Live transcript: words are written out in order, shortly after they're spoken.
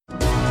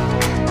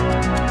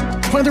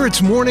Whether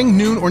it's morning,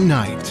 noon, or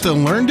night, the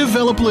Learn,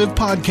 Develop, Live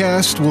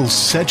podcast will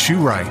set you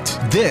right.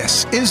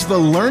 This is the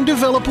Learn,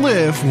 Develop,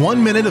 Live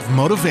 1 Minute of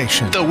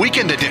Motivation, the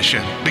weekend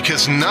edition,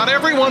 because not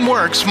everyone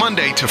works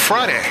Monday to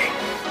Friday.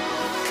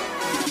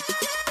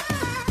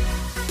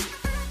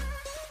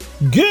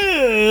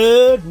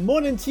 Good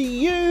morning to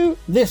you.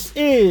 This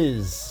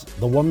is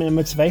the 1 Minute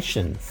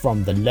Motivation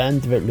from the Learn,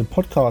 Develop, Live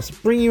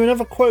podcast, bringing you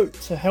another quote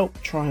to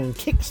help try and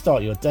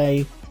kickstart your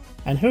day.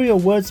 And here are your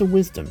words of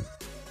wisdom.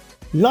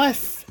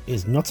 Life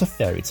is not a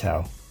fairy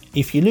tale.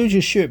 If you lose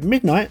your shoe at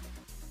midnight,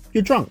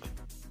 you're drunk.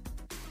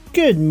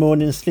 Good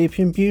morning,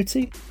 Sleeping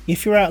Beauty.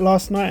 If you're out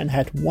last night and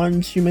had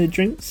one too many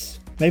drinks,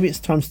 maybe it's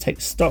time to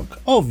take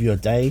stock of your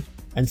day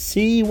and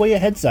see where your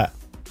head's at.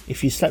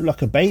 If you slept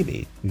like a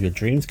baby with your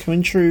dreams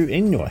coming true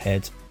in your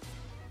head,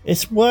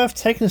 it's worth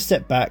taking a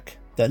step back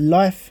that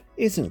life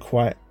isn't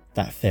quite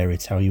that fairy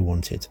tale you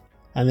wanted.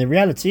 And the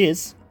reality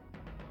is,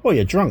 well,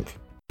 you're drunk.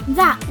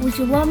 That was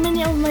your 1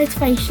 minute of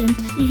motivation.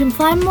 You can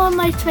find more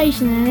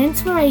motivation and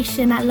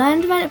inspiration at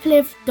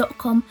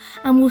learndeveloplive.com,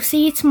 and we'll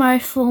see you tomorrow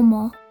for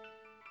more.